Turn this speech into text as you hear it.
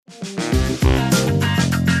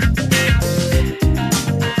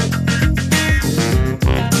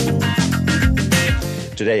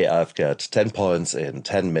Today I've got 10 points in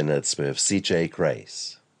 10 minutes with CJ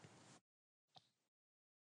Grace.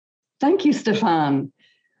 Thank you, Stefan.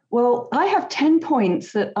 Well, I have 10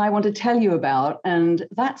 points that I want to tell you about, and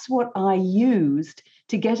that's what I used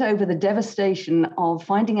to get over the devastation of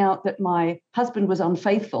finding out that my husband was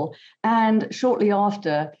unfaithful and shortly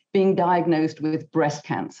after being diagnosed with breast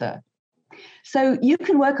cancer. So you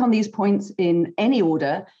can work on these points in any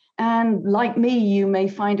order. And like me, you may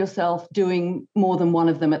find yourself doing more than one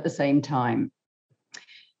of them at the same time.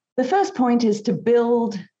 The first point is to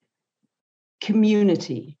build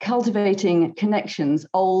community, cultivating connections,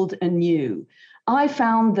 old and new. I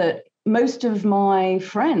found that most of my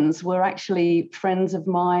friends were actually friends of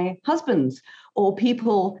my husband's or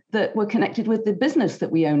people that were connected with the business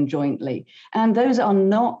that we own jointly. And those are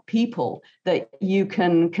not people that you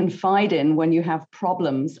can confide in when you have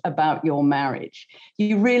problems about your marriage.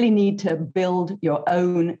 You really need to build your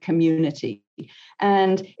own community.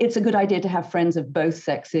 And it's a good idea to have friends of both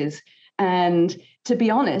sexes. And to be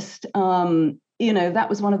honest, that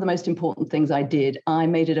was one of the most important things I did. I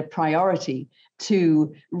made it a priority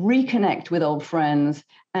to reconnect with old friends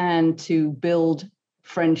and to build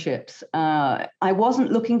friendships. I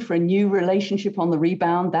wasn't looking for a new relationship on the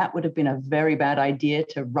rebound. That would have been a very bad idea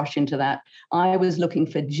to rush into that. I was looking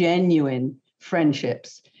for genuine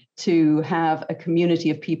friendships, to have a community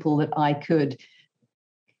of people that I could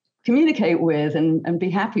communicate with and be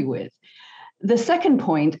happy with. The second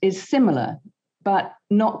point is similar, but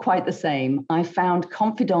not quite the same. I found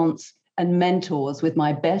confidants and mentors with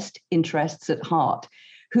my best interests at heart,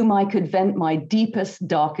 whom I could vent my deepest,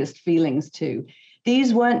 darkest feelings to.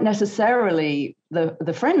 These weren't necessarily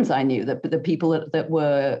the friends I knew, the people that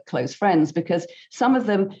were close friends, because some of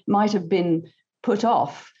them might have been put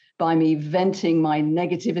off by me venting my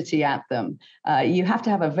negativity at them. You have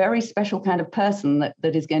to have a very special kind of person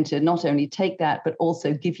that is going to not only take that, but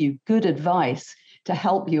also give you good advice to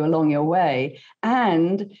help you along your way.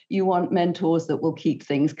 And you want mentors that will keep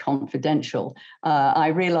things confidential. I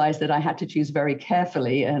realized that I had to choose very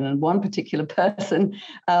carefully. And one particular person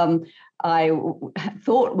I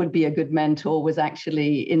thought would be a good mentor was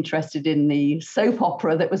actually interested in the soap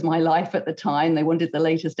opera that was my life at the time. They wanted the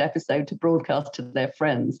latest episode to broadcast to their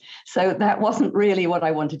friends. So that wasn't really what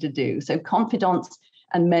I wanted to do. So confidants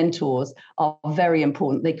and mentors are very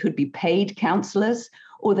important. They could be paid counselors,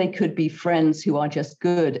 or they could be friends who are just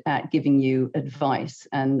good at giving you advice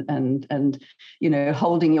and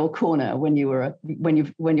holding your corner when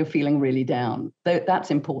you're feeling really down.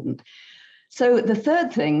 That's important. So the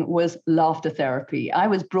third thing was laughter therapy. I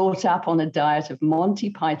was brought up on a diet of Monty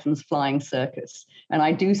Python's Flying Circus, and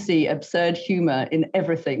I do see absurd humor in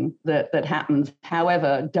everything that happens,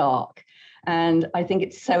 however dark. And I think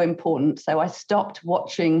it's so important. So I stopped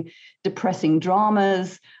watching depressing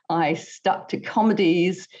dramas. I stuck to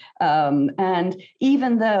comedies. And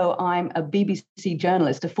even though I'm a BBC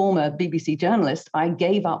journalist, a former BBC journalist, I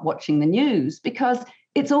gave up watching the news because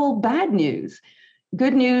it's all bad news.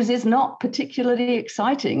 Good news is not particularly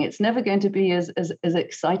exciting. It's never going to be as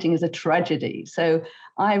exciting as a tragedy. So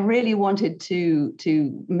I really wanted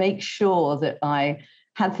to make sure that I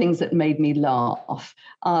had things that made me laugh.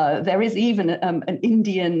 There is even an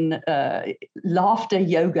Indian laughter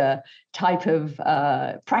yoga type of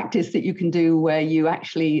practice that you can do where you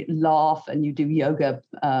actually laugh and you do yoga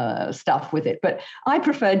stuff with it. But I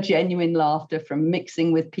prefer genuine laughter from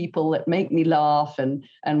mixing with people that make me laugh and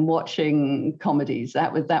watching comedies.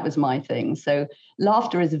 That was my thing. So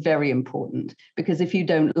laughter is very important, because if you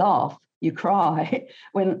don't laugh, you cry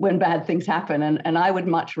when bad things happen. And I would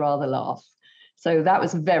much rather laugh. So that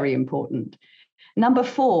was very important. Number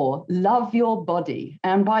 4, love your body.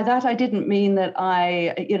 And by that, I didn't mean that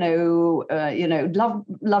I,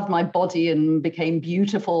 loved my body and became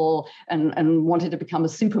beautiful and wanted to become a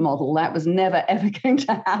supermodel. That was never, ever going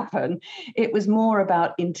to happen. It was more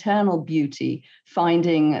about internal beauty,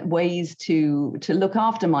 finding ways to look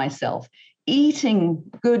after myself, eating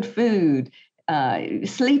good food,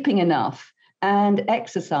 sleeping enough, and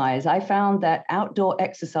exercise. I found that outdoor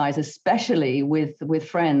exercise, especially with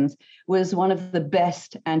friends, was one of the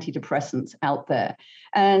best antidepressants out there.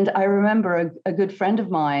 And I remember a good friend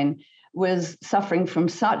of mine was suffering from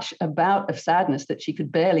such a bout of sadness that she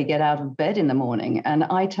could barely get out of bed in the morning. And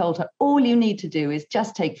I told her, all you need to do is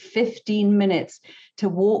just take 15 minutes to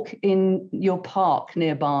walk in your park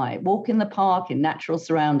nearby, walk in the park in natural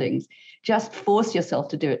surroundings. Just force yourself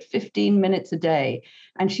to do it 15 minutes a day.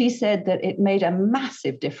 And she said that it made a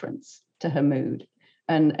massive difference to her mood.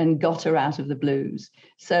 and got her out of the blues.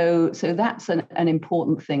 So that's an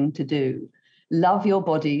important thing to do. Love your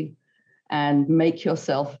body and make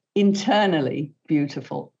yourself internally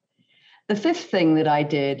beautiful. The fifth thing that I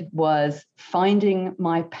did was finding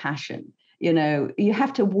my passion. You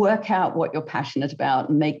have to work out what you're passionate about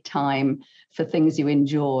and make time for things you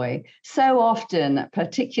enjoy. So often,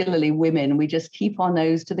 particularly women, we just keep our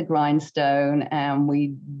nose to the grindstone and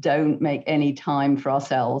we don't make any time for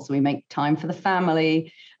ourselves. We make time for the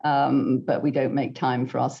family, but we don't make time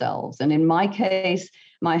for ourselves. And in my case,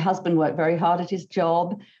 my husband worked very hard at his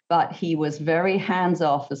job, but he was very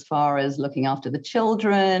hands-off as far as looking after the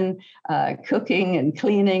children, cooking and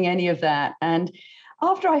cleaning, any of that. And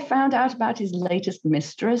after I found out about his latest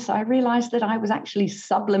mistress, I realized that I was actually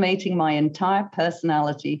sublimating my entire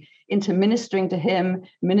personality into ministering to him,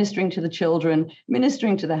 ministering to the children,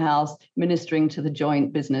 ministering to the house, ministering to the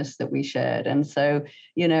joint business that we shared. And so,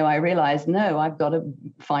 I realized, no, I've got to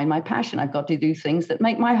find my passion. I've got to do things that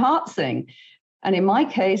make my heart sing. And in my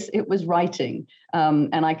case, it was writing.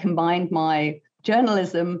 And I combined my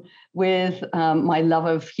journalism with my love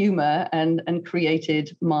of humor and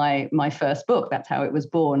created my first book. That's how it was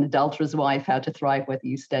born, Adulterer's Wife, How to Thrive Whether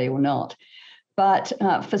You Stay or Not. But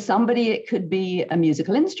for somebody, it could be a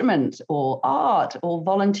musical instrument or art or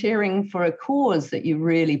volunteering for a cause that you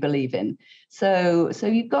really believe in. So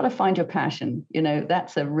you've got to find your passion.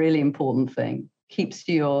 That's a really important thing. Gives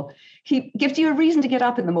you a reason to get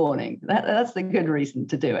up in the morning. That's the good reason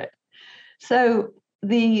to do it. So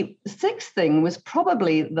the sixth thing was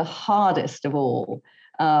probably the hardest of all.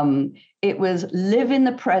 It was live in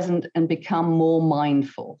the present and become more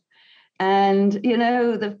mindful. And,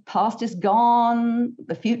 the past is gone.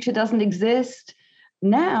 The future doesn't exist.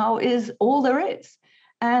 Now is all there is.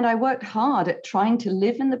 And I worked hard at trying to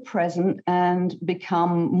live in the present and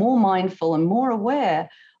become more mindful and more aware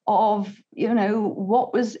of,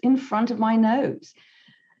 what was in front of my nose.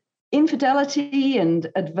 Infidelity and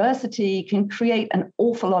adversity can create an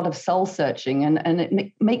awful lot of soul searching, and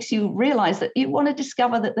it makes you realize that you want to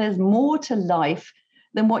discover that there's more to life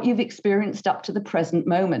than what you've experienced up to the present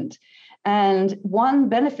moment. And one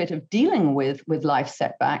benefit of dealing with life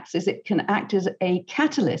setbacks is it can act as a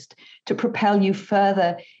catalyst to propel you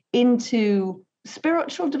further into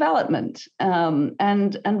spiritual development,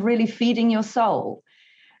 and really feeding your soul.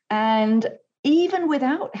 And even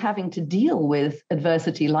without having to deal with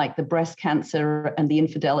adversity like the breast cancer and the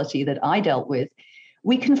infidelity that I dealt with,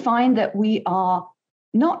 we can find that we are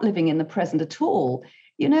not living in the present at all.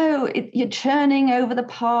 You're churning over the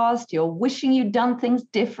past, you're wishing you'd done things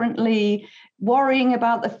differently, worrying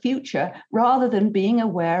about the future rather than being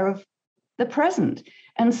aware of the present.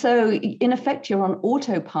 And so, in effect, you're on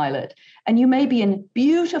autopilot, and you may be in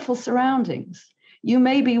beautiful surroundings. You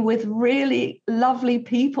may be with really lovely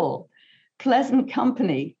people, pleasant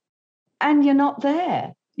company, and you're not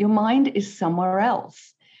there. Your mind is somewhere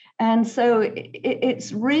else. And so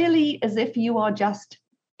it's really as if you are just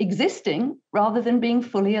existing rather than being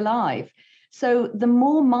fully alive. So the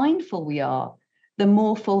more mindful we are, the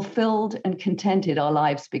more fulfilled and contented our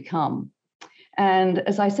lives become. And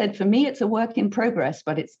as I said, for me, it's a work in progress,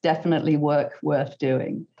 but it's definitely work worth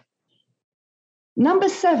doing. Number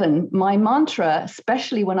 7, my mantra,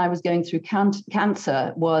 especially when I was going through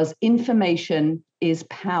cancer, was information is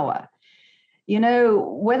power.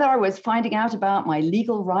 Whether I was finding out about my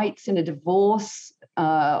legal rights in a divorce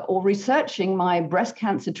or researching my breast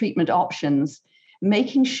cancer treatment options,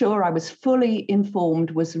 making sure I was fully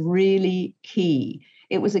informed was really key.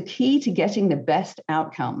 It was a key to getting the best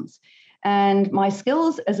outcomes. And my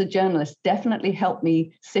skills as a journalist definitely helped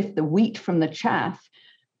me sift the wheat from the chaff.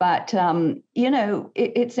 But,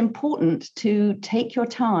 it's important to take your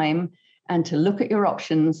time and to look at your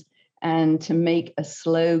options and to make a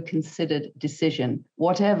slow, considered decision,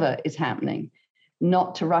 whatever is happening,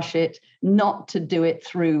 not to rush it, not to do it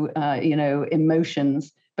through,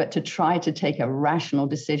 emotions, but to try to take a rational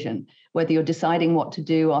decision, whether you're deciding what to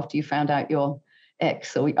do after you found out your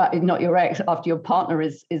ex, or not your ex, after your partner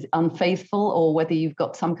is unfaithful, or whether you've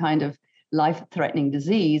got some kind of life-threatening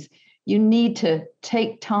disease. You need to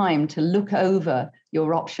take time to look over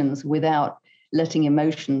your options without letting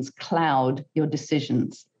emotions cloud your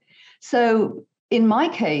decisions. So in my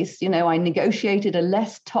case, I negotiated a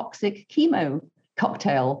less toxic chemo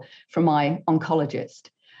cocktail from my oncologist.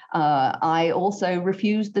 I also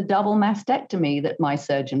refused the double mastectomy that my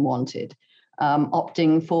surgeon wanted,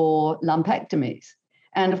 opting for lumpectomies.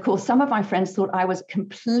 And of course, some of my friends thought I was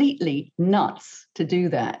completely nuts to do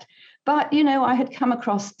that. But, I had come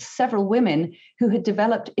across several women who had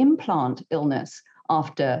developed implant illness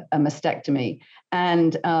after a mastectomy.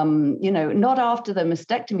 And, not after the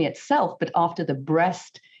mastectomy itself, but after the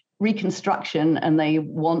breast reconstruction, and they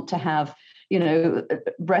want to have,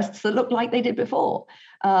 breasts that look like they did before.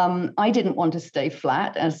 I didn't want to stay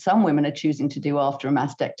flat, as some women are choosing to do after a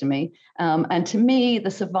mastectomy. And to me,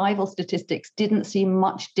 the survival statistics didn't seem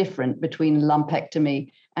much different between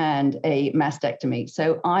lumpectomy and a mastectomy.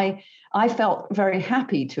 So I felt very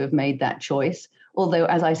happy to have made that choice, although,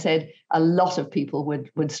 as I said, a lot of people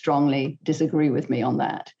would strongly disagree with me on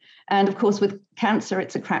that. And of course, with cancer,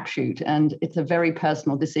 it's a crapshoot, and it's a very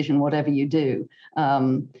personal decision, whatever you do.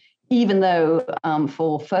 Even though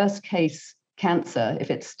for first case cancer, if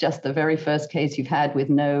it's just the very first case you've had with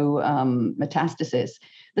no metastasis,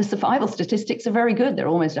 the survival statistics are very good. They're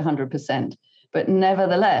almost 100%. But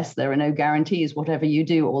nevertheless, there are no guarantees. Whatever you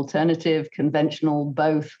do, alternative, conventional,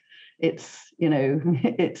 both, it's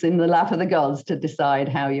it's in the lap of the gods to decide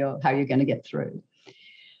how you're going to get through.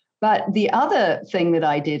 But the other thing that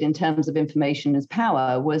I did in terms of information as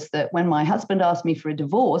power was that when my husband asked me for a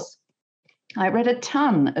divorce, I read a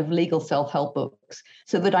ton of legal self-help books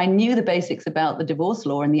so that I knew the basics about the divorce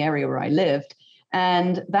law in the area where I lived.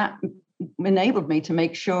 And that enabled me to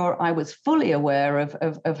make sure I was fully aware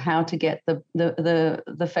of how to get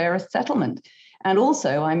the fairest settlement. And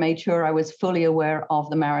also, I made sure I was fully aware of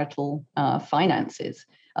the marital finances.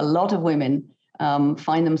 A lot of women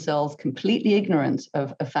find themselves completely ignorant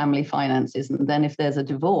of family finances. And then if there's a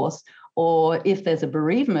divorce or if there's a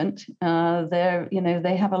bereavement,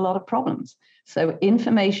 they have a lot of problems. So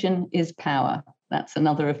information is power. That's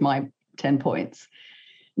another of my 10 points.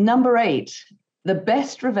 Number 8, the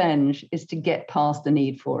best revenge is to get past the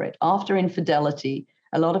need for it. After infidelity,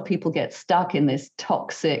 a lot of people get stuck in this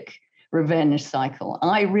toxic revenge cycle.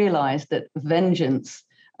 I realized that vengeance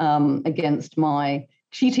against my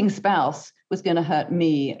cheating spouse was going to hurt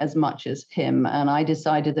me as much as him. And I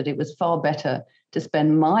decided that it was far better to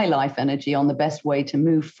spend my life energy on the best way to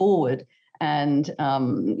move forward. And,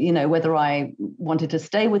 whether I wanted to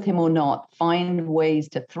stay with him or not, find ways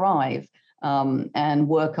to thrive and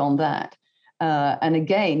work on that. And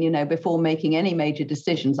again, before making any major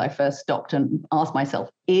decisions, I first stopped and asked myself,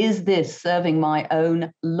 is this serving my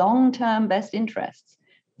own long-term best interests?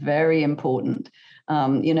 Very important.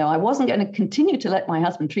 I wasn't going to continue to let my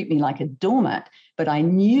husband treat me like a doormat, but I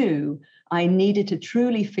knew I needed to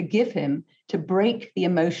truly forgive him to break the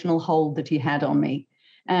emotional hold that he had on me.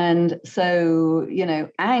 And so,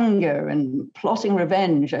 anger and plotting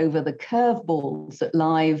revenge over the curveballs that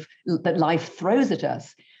life throws at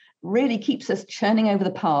us really keeps us churning over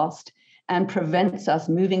the past and prevents us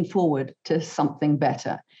moving forward to something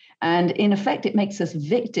better. And in effect, it makes us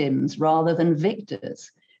victims rather than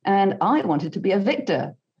victors. And I wanted to be a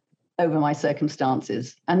victor over my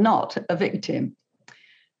circumstances and not a victim.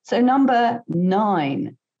 So number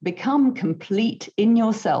 9, become complete in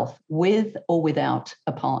yourself with or without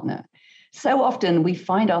a partner. So often we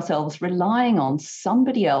find ourselves relying on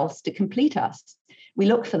somebody else to complete us. We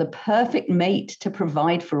look for the perfect mate to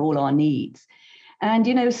provide for all our needs.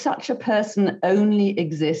 And, such a person only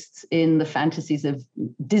exists in the fantasies of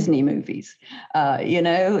Disney movies.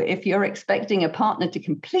 If you're expecting a partner to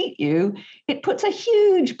complete you, it puts a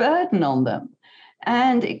huge burden on them.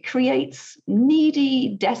 And it creates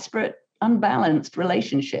needy, desperate, unbalanced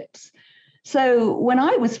relationships. So when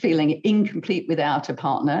I was feeling incomplete without a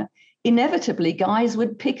partner, inevitably guys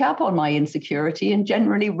would pick up on my insecurity and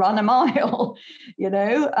generally run a mile,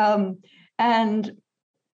 and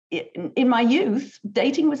in my youth,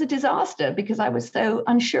 dating was a disaster because I was so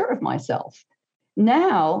unsure of myself.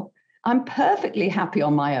 Now I'm perfectly happy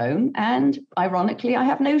on my own. And ironically, I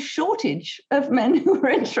have no shortage of men who are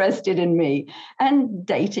interested in me. And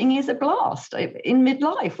dating is a blast in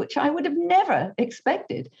midlife, which I would have never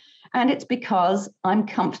expected. And it's because I'm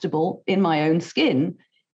comfortable in my own skin,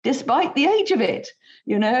 despite the age of it,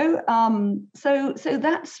 So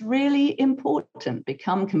that's really important.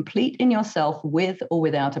 Become complete in yourself with or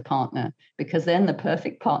without a partner, because then the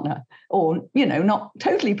perfect partner, or, not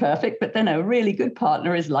totally perfect, but then a really good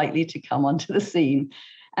partner is likely to come onto the scene.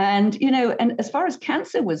 And, and as far as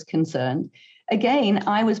cancer was concerned, again,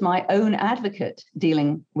 I was my own advocate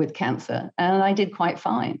dealing with cancer, and I did quite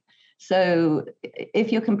fine. So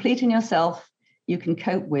if you're complete in yourself, you can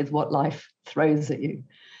cope with what life throws at you.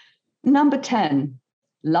 Number 10,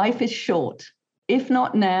 life is short. If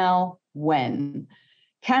not now, when?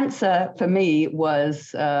 Cancer for me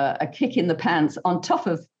was a kick in the pants on top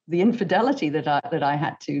of the infidelity that I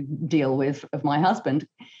had to deal with of my husband.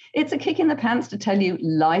 It's a kick in the pants to tell you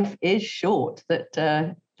life is short,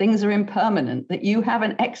 that things are impermanent, that you have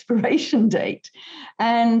an expiration date.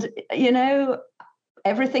 And,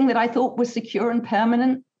 everything that I thought was secure and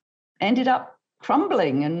permanent ended up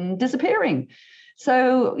crumbling and disappearing.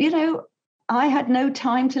 So, I had no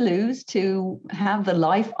time to lose to have the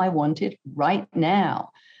life I wanted right now.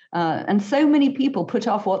 And so many people put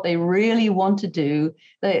off what they really want to do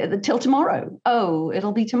till tomorrow. Oh,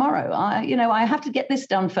 it'll be tomorrow. I have to get this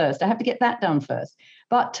done first. I have to get that done first.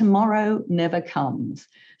 But tomorrow never comes.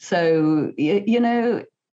 So,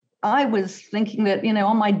 I was thinking that,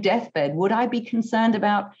 on my deathbed, would I be concerned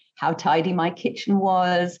about how tidy my kitchen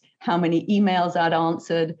was, how many emails I'd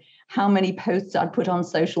answered, how many posts I'd put on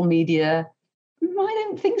social media? I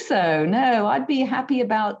don't think so. No, I'd be happy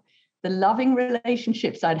about the loving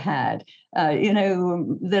relationships I'd had,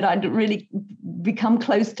 that I'd really become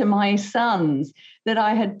close to my sons, that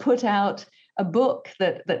I had put out a book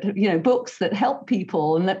books that helped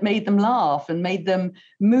people and that made them laugh and made them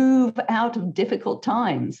move out of difficult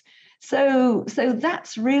times. So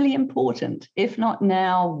that's really important. If not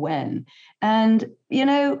now, when? And,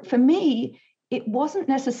 for me, it wasn't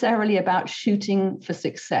necessarily about shooting for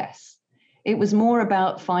success. It was more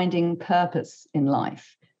about finding purpose in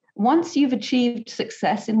life. Once you've achieved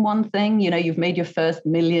success in one thing, you've made your first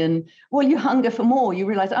million, well, you hunger for more. You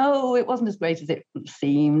realize, oh, it wasn't as great as it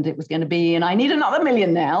seemed it was going to be, and I need another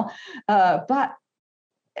million now.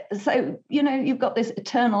 You've got this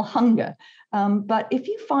eternal hunger. But if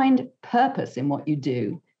you find purpose in what you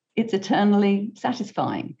do, it's eternally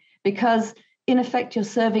satisfying because, in effect, you're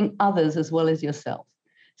serving others as well as yourself.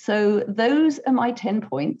 So those are my 10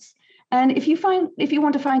 points. And if you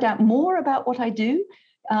want to find out more about what I do,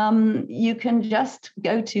 you can just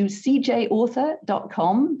go to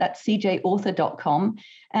cjauthor.com. That's cjauthor.com.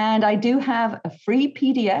 And I do have a free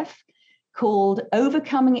PDF called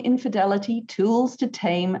Overcoming Infidelity, Tools to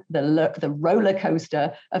Tame the Roller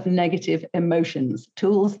Coaster of Negative Emotions.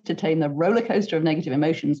 Tools to Tame the Roller Coaster of Negative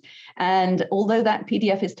Emotions. And although that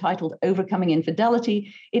PDF is titled Overcoming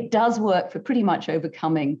Infidelity, it does work for pretty much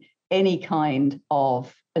overcoming any kind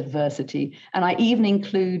of adversity. And I even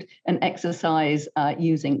include an exercise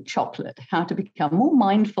using chocolate, how to become more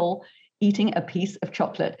mindful eating a piece of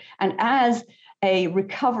chocolate. And as a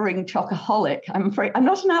recovering chocoholic, I'm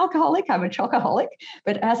not an alcoholic, I'm a chocoholic,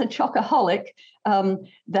 but as a chocoholic,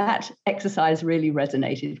 that exercise really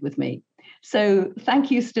resonated with me. So thank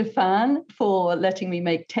you, Stefan, for letting me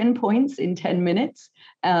make 10 points in 10 minutes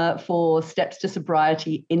for Steps to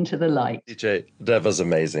Sobriety into the Light. CJ, that was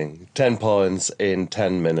amazing. 10 points in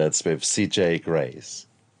 10 minutes with CJ Grace.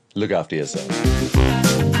 Look after yourself.